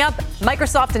 Coming up,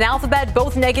 Microsoft and Alphabet,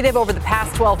 both negative over the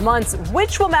past 12 months.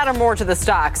 Which will matter more to the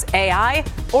stocks, AI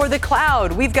or the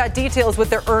cloud? We've got details with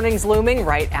their earnings looming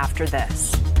right after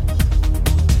this.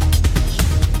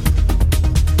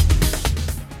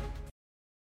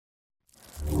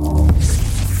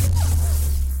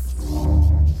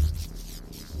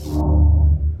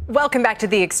 Welcome back to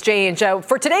The Exchange.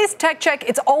 For today's Tech Check,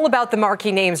 it's all about the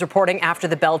marquee names reporting after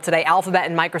the bell today. Alphabet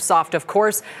and Microsoft, of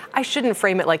course. I shouldn't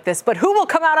frame it like this, but who will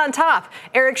come out on top?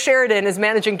 Eric Sheridan is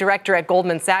managing director at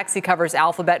Goldman Sachs. He covers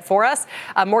Alphabet for us.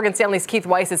 Morgan Stanley's Keith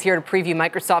Weiss is here to preview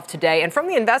Microsoft today. And from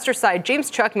the investor side,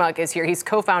 James Chuckmuck is here. He's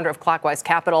co-founder of Clockwise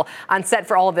Capital. On set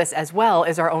for all of this, as well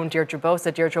as our own Deirdre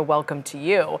Bosa. Deirdre, welcome to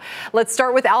you. Let's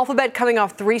start with Alphabet coming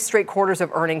off 3 straight quarters of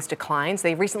earnings declines.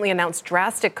 They recently announced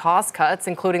drastic cost cuts,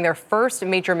 including their first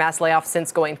major mass layoff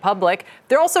since going public.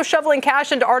 They're also shoveling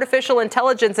cash into artificial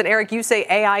intelligence. And Eric, you say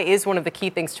AI is one of the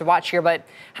key things to watch here, but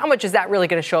how much is that really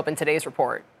going to show up in today's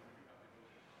report?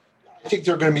 I think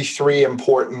there are going to be 3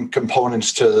 important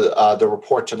components to the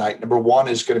report tonight. Number 1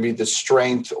 is going to be the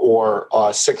strength or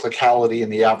cyclicality in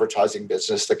the advertising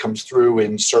business that comes through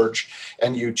in search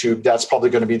and YouTube. That's probably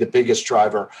going to be the biggest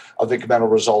driver of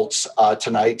incremental results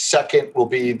tonight. Second will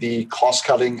be the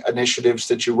cost-cutting initiatives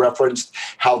that you referenced,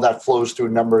 how that flows through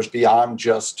numbers beyond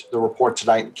just the report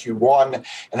tonight in Q1,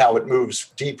 and how it moves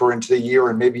deeper into the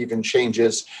year and maybe even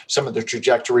changes some of the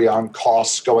trajectory on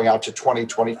costs going out to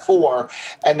 2024.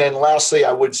 And then lastly,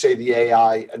 I would say the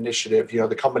AI initiative. You know,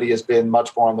 the company has been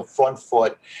much more on the front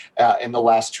foot in the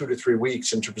last 2 to 3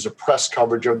 weeks in terms of press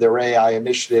coverage of their AI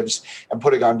initiatives and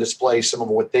putting on display some of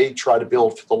what they try to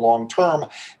build for the long term.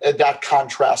 That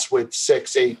contrasts with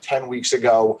 6, 8, 10 weeks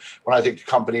ago when I think the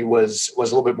company was a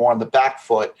little bit more on the back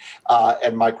foot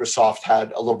and Microsoft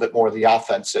had a little bit more of the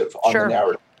offensive on the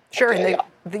narrative. Sure. And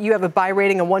you have a buy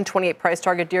rating, a 128 price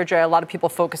target, Deirdre. A lot of people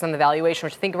focus on the valuation,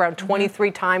 which I think around 23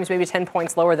 times, maybe 10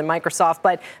 points lower than Microsoft.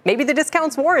 But maybe the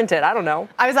discount's warranted. I don't know.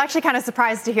 I was actually kind of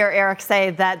surprised to hear Eric say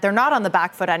that they're not on the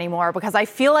back foot anymore, because I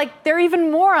feel like they're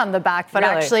even more on the back foot,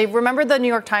 Really? actually. Remember the New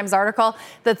York Times article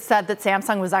that said that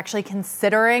Samsung was actually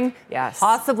considering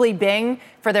possibly Bing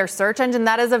for their search engine?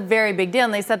 That is a very big deal.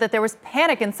 And they said that there was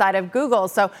panic inside of Google.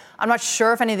 So I'm not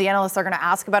sure if any of the analysts are going to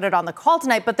ask about it on the call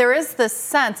tonight, but there is this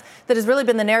sense that has really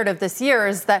been the narrative this year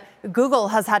is that Google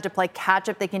has had to play catch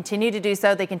up. They continue to do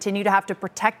so. They continue to have to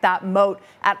protect that moat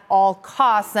at all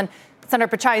costs. And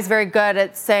Senator Pichai is very good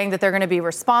at saying that they're going to be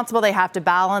responsible. They have to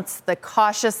balance the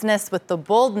cautiousness with the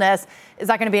boldness. Is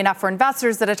that going to be enough for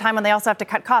investors at a time when they also have to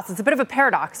cut costs? It's a bit of a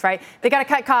paradox, right? They got to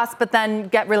cut costs, but then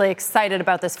get really excited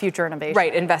about this future innovation.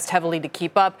 Right, invest heavily to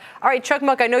keep up. All right, Chuck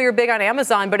Muck, I know you're big on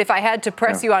Amazon, but if I had to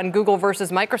press you on Google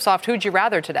versus Microsoft, who'd you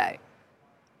rather today?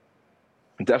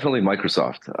 Definitely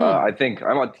Microsoft. I think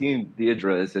I'm on Team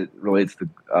Deirdre as it relates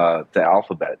to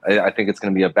Alphabet. I think it's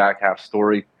going to be a back half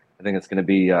story. I think it's going to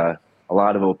be a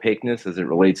lot of opaqueness as it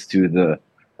relates to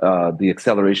the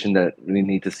acceleration that we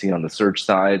need to see on the search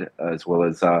side, as well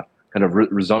as kind of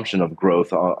resumption of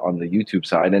growth on the YouTube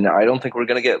side. And I don't think we're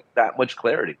going to get that much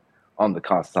clarity on the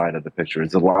cost side of the picture.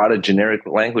 It's a lot of generic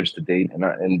language to date,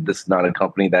 and this is not a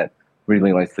company that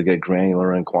really likes to get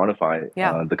granular and quantify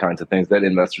the kinds of things that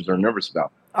investors are nervous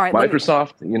about. All right,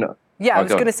 Microsoft, Yeah, I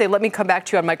was going to say, let me come back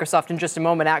to you on Microsoft in just a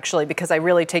moment, actually, because I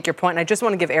really take your point. And I just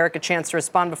want to give Eric a chance to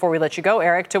respond before we let you go,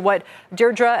 Eric, to what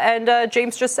Deirdre and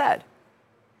James just said.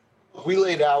 We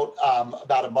laid out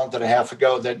about a month and a half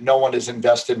ago that no one has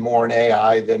invested more in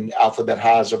AI than Alphabet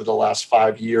has over the last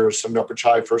 5 years. Sundar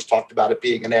Pichai first talked about it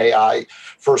being an AI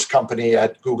first company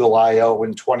at Google I/O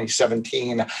in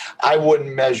 2017. I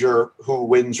wouldn't measure who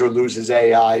wins or loses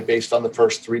AI based on the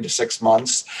first 3 to 6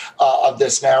 months of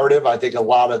this narrative. I think a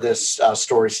lot of this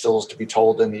story still is to be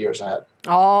told in the years ahead.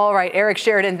 All right, Eric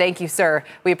Sheridan, thank you, sir.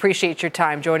 We appreciate your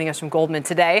time joining us from Goldman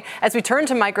today. As we turn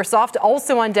to Microsoft,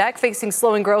 also on deck, facing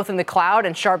slowing growth in the cloud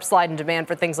and sharp slide in demand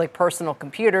for things like personal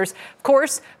computers. Of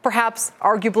course, perhaps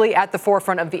arguably at the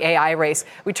forefront of the AI race.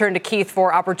 We turn to Keith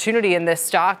for opportunity in this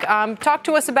stock. Talk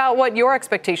to us about what your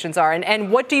expectations are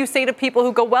and what do you say to people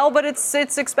who go, well, but it's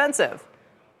expensive?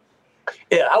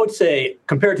 Yeah, I would say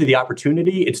compared to the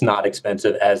opportunity, it's not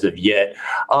expensive as of yet.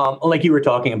 Like you were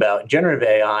talking about, generative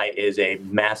AI is a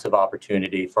massive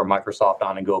opportunity for Microsoft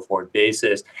on a go-forward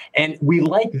basis. And we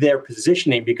like their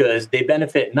positioning because they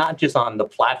benefit not just on the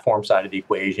platform side of the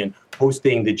equation,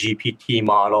 hosting the GPT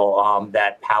model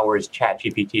that powers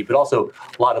ChatGPT, but also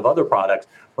a lot of other products.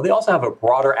 But they also have a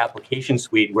broader application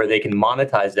suite where they can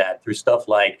monetize that through stuff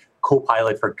like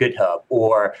Copilot for GitHub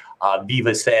or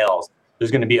Viva Sales. There's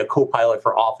going to be a Copilot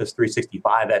for Office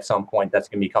 365 at some point that's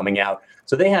going to be coming out.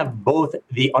 So they have both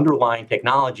the underlying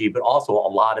technology, but also a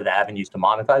lot of avenues to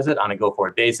monetize it on a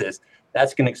go-forward basis.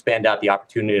 That's going to expand out the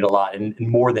opportunity a lot and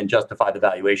more than justify the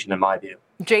valuation, in my view.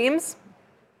 James?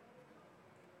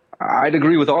 I'd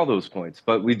agree with all those points,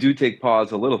 but we do take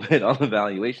pause a little bit on the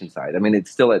valuation side. I mean,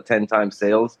 it's still at 10 times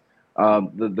sales.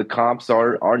 The comps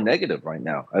are negative right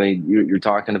now. I mean, you're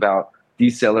talking about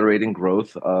decelerating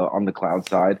growth on the cloud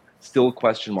side. Still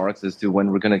question marks as to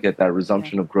when we're going to get that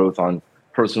resumption of growth on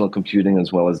personal computing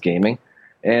as well as gaming.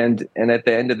 And at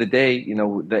the end of the day, you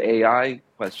know, the AI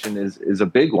question is a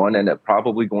big one and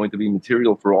probably going to be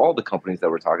material for all the companies that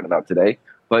we're talking about today.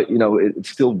 But, you know, it's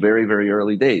still very, very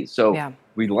early days. So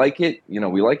we like it, you know,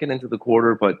 we like it into the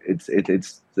quarter, but it's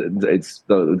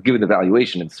given the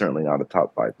valuation, it's certainly not a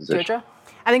top 5 position. Deirdre?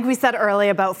 I think we said early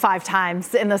about 5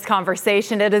 times in this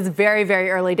conversation. It is very,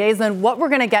 very early days. And what we're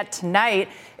going to get tonight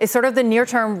is sort of the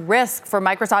near-term risk for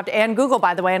Microsoft and Google,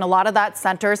 by the way. And a lot of that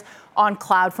centers on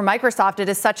cloud for Microsoft. It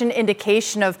is such an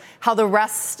indication of how the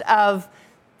rest of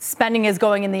spending is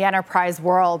going in the enterprise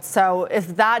world. So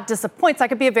if that disappoints, that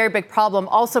could be a very big problem.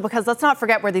 Also, because let's not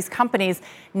forget where these companies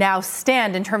now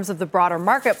stand in terms of the broader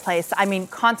marketplace. I mean,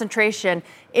 concentration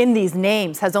in these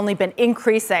names has only been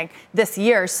increasing this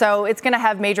year. So it's going to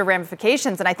have major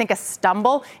ramifications. And I think a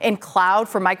stumble in cloud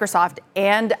for Microsoft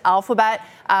and Alphabet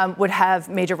would have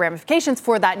major ramifications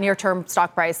for that near-term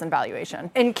stock price and valuation.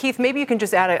 And Keith, maybe you can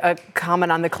just add a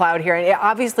comment on the cloud here. And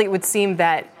obviously, it would seem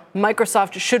that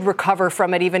Microsoft should recover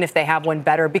from it, even if they have one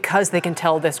better, because they can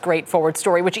tell this great forward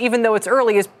story, which even though it's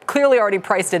early, is clearly already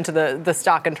priced into the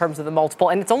stock in terms of the multiple.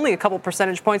 And it's only a couple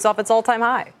percentage points off its all-time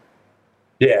high.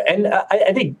 Yeah, and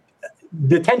I think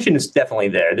the tension is definitely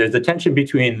there. There's a tension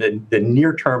between the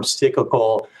near-term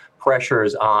cyclical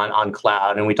pressures on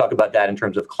cloud, and we talk about that in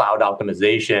terms of cloud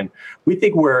optimization. We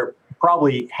think we're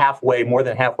probably more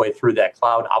than halfway through that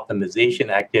cloud optimization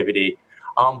activity.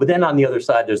 But then on the other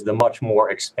side, there's the much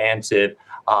more expansive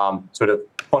sort of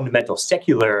fundamental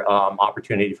secular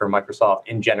opportunity for Microsoft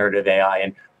in generative AI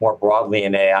and more broadly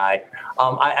in AI.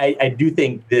 I do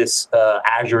think this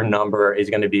Azure number is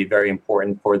going to be very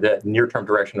important for the near-term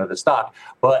direction of the stock.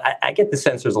 But I get the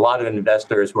sense there's a lot of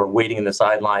investors who are waiting in the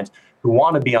sidelines who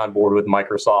want to be on board with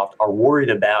Microsoft, are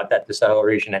worried about that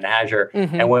deceleration in Azure.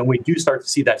 Mm-hmm. And when we do start to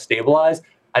see that stabilize,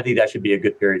 I think that should be a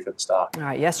good period for the stock. All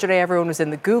right. Yesterday, everyone was in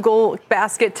the Google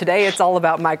basket. Today, it's all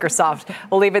about Microsoft.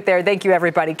 We'll leave it there. Thank you,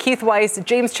 everybody. Keith Weiss,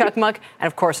 James Chuckmuck, and,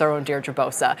 of course, our own Deirdre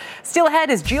Bosa. Still ahead,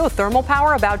 is geothermal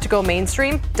power about to go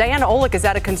mainstream? Diana Olick is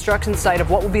at a construction site of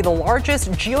what will be the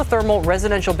largest geothermal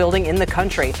residential building in the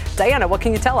country. Diana, what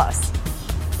can you tell us?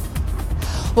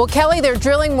 Well, Kelly, they're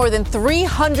drilling more than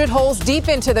 300 holes deep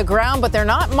into the ground, but they're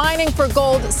not mining for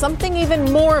gold, something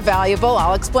even more valuable.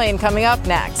 I'll explain coming up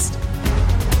next.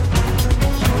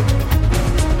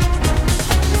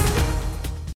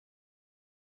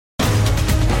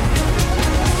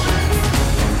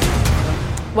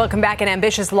 Welcome back. An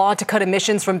ambitious law to cut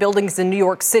emissions from buildings in New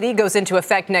York City goes into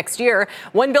effect next year.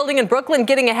 One building in Brooklyn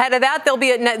getting ahead of that. They'll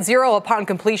be at net zero upon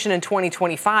completion in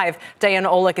 2025. Diana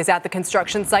Olick is at the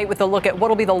construction site with a look at what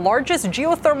will be the largest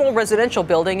geothermal residential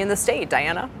building in the state.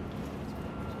 Diana?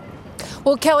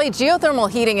 Well, Kelly, geothermal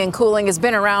heating and cooling has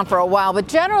been around for a while, but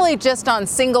generally just on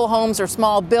single homes or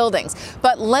small buildings.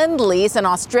 But Lend-Lease, an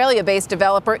Australia-based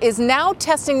developer, is now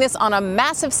testing this on a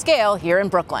massive scale here in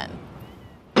Brooklyn.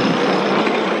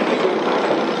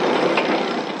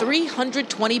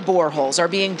 320 boreholes are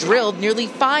being drilled nearly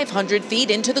 500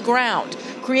 feet into the ground,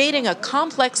 creating a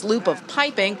complex loop of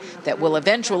piping that will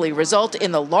eventually result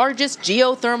in the largest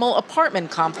geothermal apartment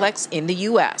complex in the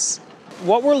U.S.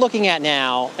 What we're looking at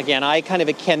now, again, I kind of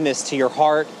akin this to your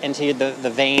heart and to the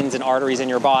veins and arteries in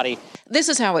your body. This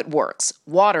is how it works.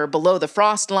 Water below the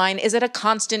frost line is at a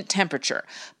constant temperature.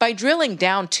 By drilling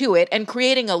down to it and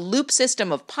creating a loop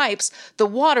system of pipes, the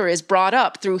water is brought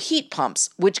up through heat pumps,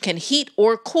 which can heat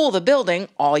or cool the building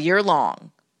all year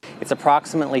long. It's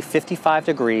approximately 55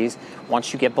 degrees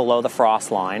once you get below the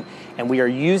frost line, and we are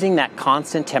using that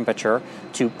constant temperature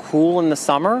to cool in the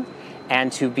summer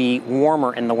and to be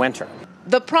warmer in the winter.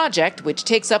 The project, which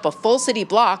takes up a full city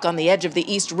block on the edge of the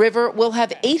East River, will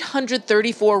have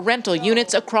 834 rental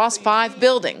units across 5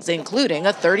 buildings, including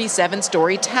a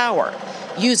 37-story tower.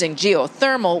 Using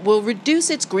geothermal will reduce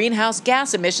its greenhouse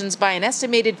gas emissions by an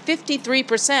estimated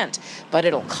 53%, but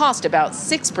it'll cost about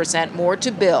 6% more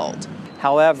to build.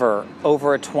 However,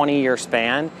 over a 20-year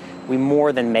span, we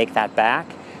more than make that back.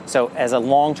 So as a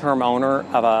long-term owner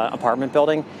of an apartment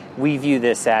building, we view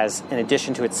this as, in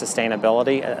addition to its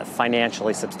sustainability, a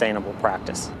financially sustainable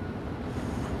practice.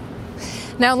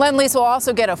 Now, Lend-Lease will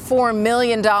also get a $4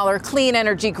 million clean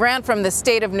energy grant from the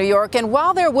state of New York. And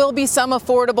while there will be some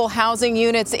affordable housing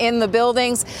units in the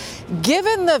buildings,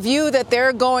 given the view that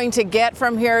they're going to get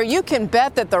from here, you can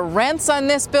bet that the rents on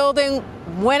this building,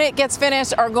 when it gets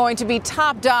finished, are going to be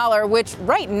top dollar, which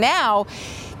right now,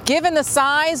 given the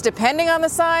size, depending on the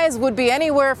size, would be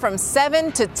anywhere from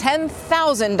 $7,000 to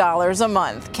 $10,000 a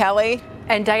month. Kelly?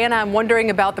 And Diana, I'm wondering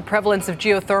about the prevalence of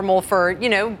geothermal for,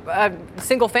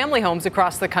 single-family homes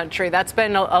across the country. That's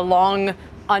been a long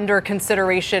under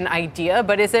consideration idea,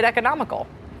 but is it economical?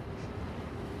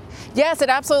 Yes, it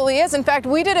absolutely is. In fact,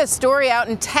 we did a story out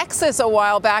in Texas a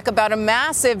while back about a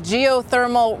massive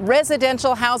geothermal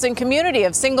residential housing community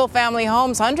of single-family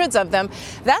homes, hundreds of them.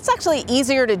 That's actually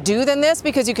easier to do than this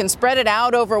because you can spread it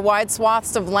out over wide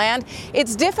swaths of land.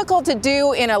 It's difficult to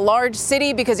do in a large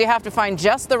city because you have to find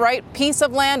just the right piece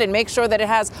of land and make sure that it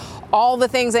has all the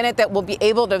things in it that will be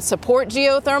able to support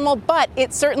geothermal, but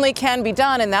it certainly can be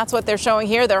done, and that's what they're showing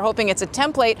here. They're hoping it's a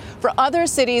template for other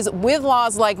cities with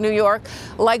laws like New York,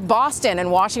 like Boston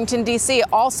and Washington, D.C.,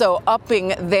 also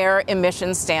upping their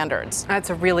emission standards. That's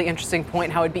a really interesting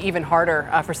point, how it'd be even harder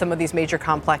for some of these major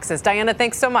complexes. Diana,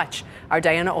 thanks so much. Our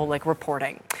Diana Olick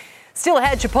reporting. Still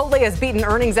ahead, Chipotle has beaten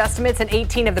earnings estimates in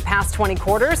 18 of the past 20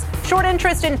 quarters. Short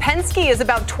interest in Penske is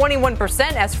about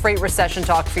 21% as freight recession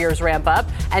talk fears ramp up.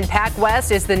 And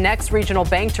PacWest is the next regional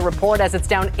bank to report as it's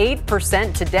down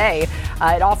 8% today. It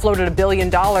offloaded $1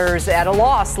 billion at a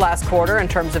loss last quarter in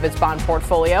terms of its bond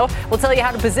portfolio. We'll tell you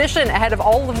how to position ahead of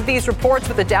all of these reports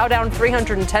with the Dow down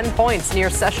 310 points near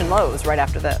session lows right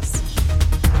after this.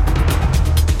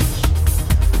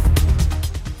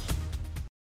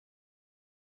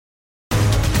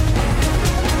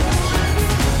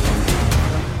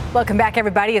 Welcome back,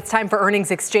 everybody. It's time for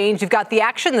Earnings Exchange. You've got the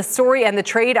action, the story, and the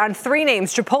trade on 3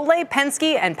 names, Chipotle,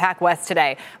 Penske, and PacWest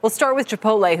today. We'll start with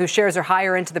Chipotle, whose shares are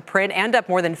higher into the print and up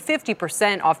more than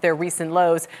 50% off their recent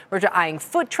lows. We're eyeing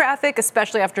foot traffic,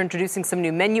 especially after introducing some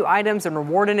new menu items and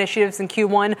reward initiatives in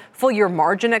Q1. Full-year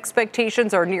margin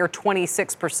expectations are near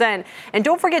 26%. And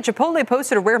don't forget, Chipotle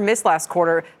posted a rare miss last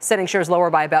quarter, setting shares lower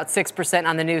by about 6%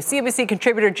 on the news. CNBC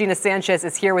contributor Gina Sanchez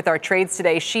is here with our trades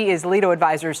today. She is Lido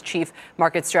Advisors Chief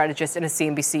Market Strategist and a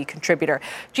CNBC contributor.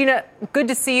 Gina, good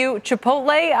to see you. Chipotle,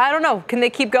 I don't know. Can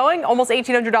they keep going? Almost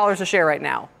 $1,800 a share right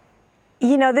now.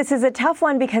 You know, this is a tough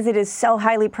one because it is so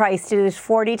highly priced. It is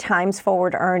 40 times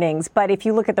forward earnings. But if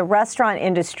you look at the restaurant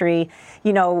industry,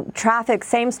 traffic,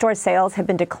 same-store sales have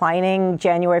been declining.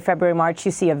 January, February, March,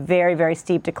 you see a very, very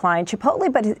steep decline.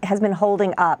 Chipotle has been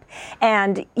holding up.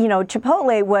 And,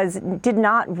 Chipotle did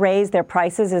not raise their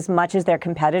prices as much as their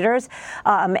competitors.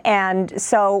 And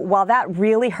so while that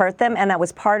really hurt them, and that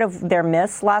was part of their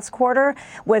miss last quarter,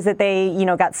 was that they,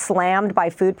 got slammed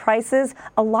by food prices.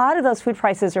 A lot of those food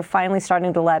prices are finally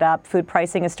starting to let up. Food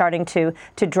pricing is starting to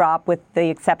drop, with the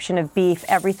exception of beef.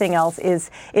 Everything else is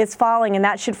falling, and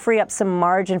that should free up some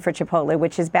margin for Chipotle,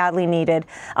 which is badly needed.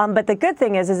 But the good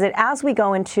thing is that as we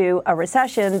go into a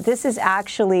recession, this is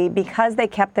actually because they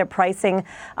kept their price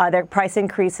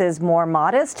increases more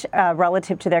modest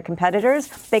relative to their competitors.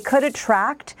 They could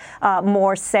attract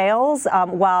more sales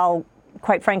while,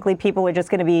 quite frankly, people are just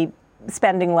going to be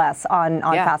spending less on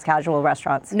fast casual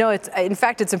restaurants. No, in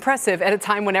fact, it's impressive at a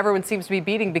time when everyone seems to be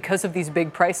beating because of these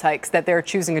big price hikes that they're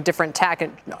choosing a different tack,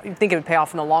 and you think it would pay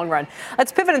off in the long run.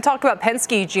 Let's pivot and talk about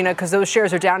Penske, Gina, because those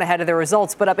shares are down ahead of their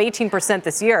results, but up 18%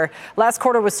 this year. Last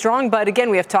quarter was strong, but again,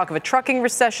 we have talk of a trucking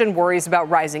recession, worries about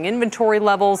rising inventory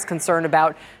levels, concern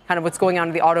about kind of what's going on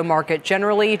in the auto market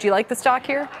generally. Do you like the stock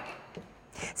here?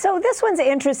 So this one's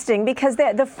interesting because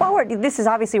the forward, this is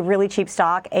obviously really cheap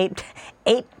stock,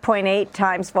 8.8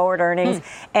 times forward earnings,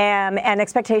 and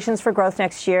expectations for growth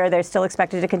next year. They're still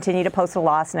expected to continue to post a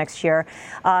loss next year.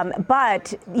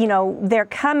 But, they're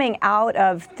coming out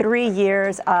of 3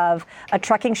 years of a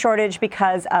trucking shortage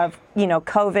because of,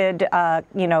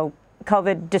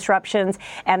 COVID disruptions,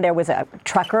 and there was a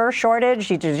trucker shortage.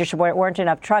 There just weren't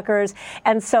enough truckers.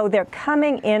 And so they're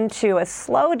coming into a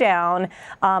slowdown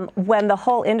when the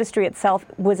whole industry itself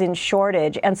was in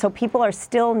shortage. And so people are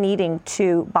still needing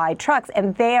to buy trucks,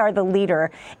 and they are the leader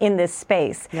in this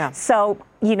space. Yeah. So,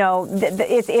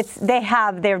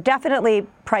 they're definitely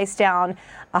priced down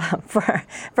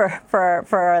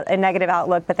for a negative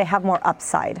outlook, but they have more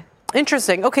upside.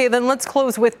 Interesting. Okay, then let's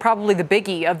close with probably the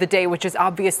biggie of the day, which is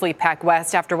obviously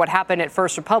PacWest. After what happened at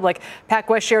First Republic,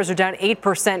 PacWest shares are down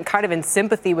 8%, kind of in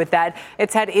sympathy with that.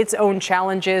 It's had its own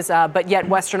challenges, but yet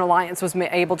Western Alliance was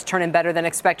able to turn in better than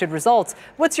expected results.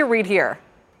 What's your read here?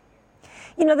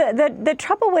 The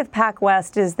trouble with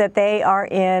PacWest is that they are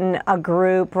in a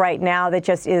group right now that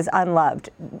just is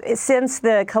unloved. Since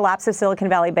the collapse of Silicon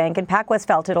Valley Bank, and PacWest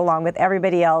felt it along with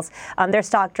everybody else, their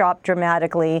stock dropped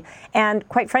dramatically. And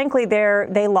quite frankly,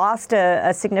 they lost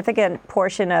a significant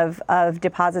portion of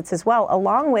deposits as well,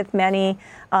 along with many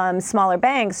smaller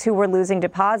banks who were losing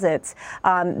deposits.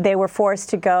 They were forced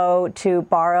to go to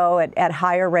borrow at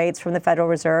higher rates from the Federal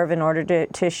Reserve in order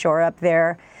to shore up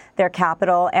their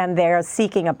capital, and they're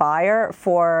seeking a buyer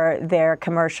for their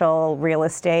commercial real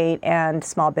estate and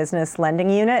small business lending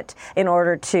unit in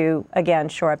order to, again,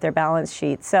 shore up their balance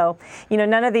sheet. So,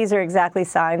 none of these are exactly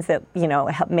signs that,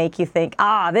 help make you think,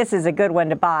 this is a good one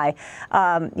to buy.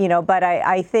 But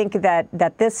I think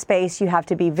that this space, you have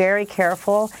to be very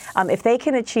careful. If they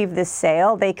can achieve this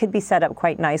sale, they could be set up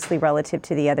quite nicely relative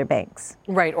to the other banks.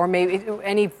 Right. Or maybe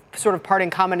any sort of parting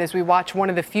comment as we watch one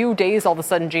of the few days all of a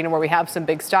sudden, Gina, where we have some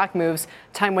big stock moves,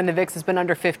 time when the VIX has been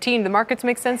under 15. The markets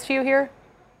make sense to you here?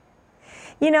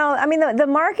 The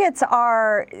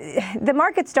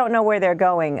markets don't know where they're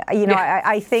going.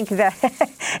 I think that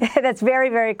that's very,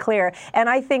 very clear. And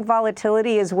I think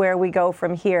volatility is where we go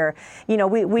from here.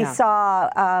 We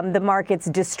saw the markets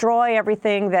destroy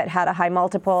everything that had a high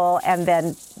multiple and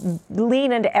then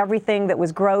lean into everything that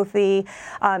was growthy.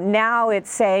 Now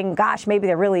it's saying, gosh, maybe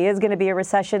there really is going to be a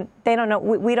recession. They don't know.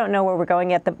 We don't know where we're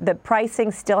going yet. The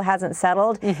pricing still hasn't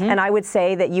settled. And I would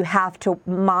say that you have to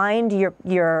mind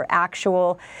your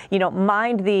actual,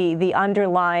 mind the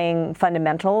underlying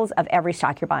fundamentals of every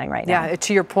stock you're buying right now. Yeah,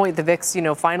 to your point, the VIX,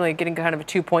 finally getting kind of a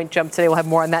 2-point jump today. We'll have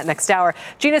more on that next hour.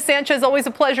 Gina Sanchez, always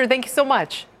a pleasure. Thank you so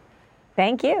much.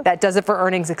 Thank you. That does it for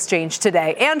Earnings Exchange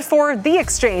today and for The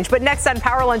Exchange. But next on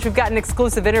Power Lunch, we've got an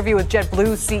exclusive interview with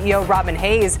JetBlue CEO Robin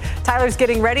Hayes. Tyler's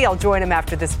getting ready. I'll join him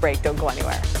after this break. Don't go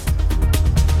anywhere.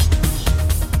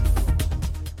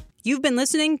 You've been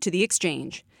listening to The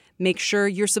Exchange. Make sure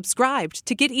you're subscribed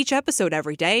to get each episode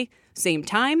every day. Same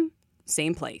time,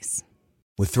 same place.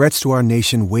 With threats to our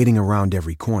nation waiting around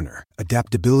every corner,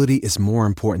 adaptability is more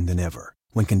important than ever.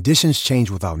 When conditions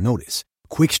change without notice,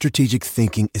 quick strategic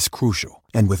thinking is crucial.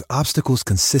 And with obstacles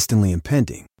consistently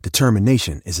impending,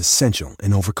 determination is essential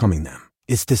in overcoming them.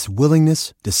 It's this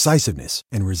willingness, decisiveness,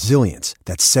 and resilience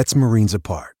that sets Marines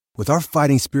apart. With our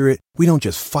fighting spirit, we don't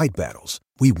just fight battles,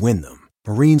 we win them.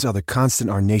 Marines are the constant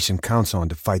our nation counts on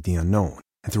to fight the unknown.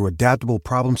 And through adaptable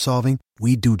problem solving,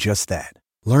 we do just that.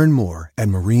 Learn more at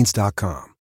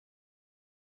Marines.com.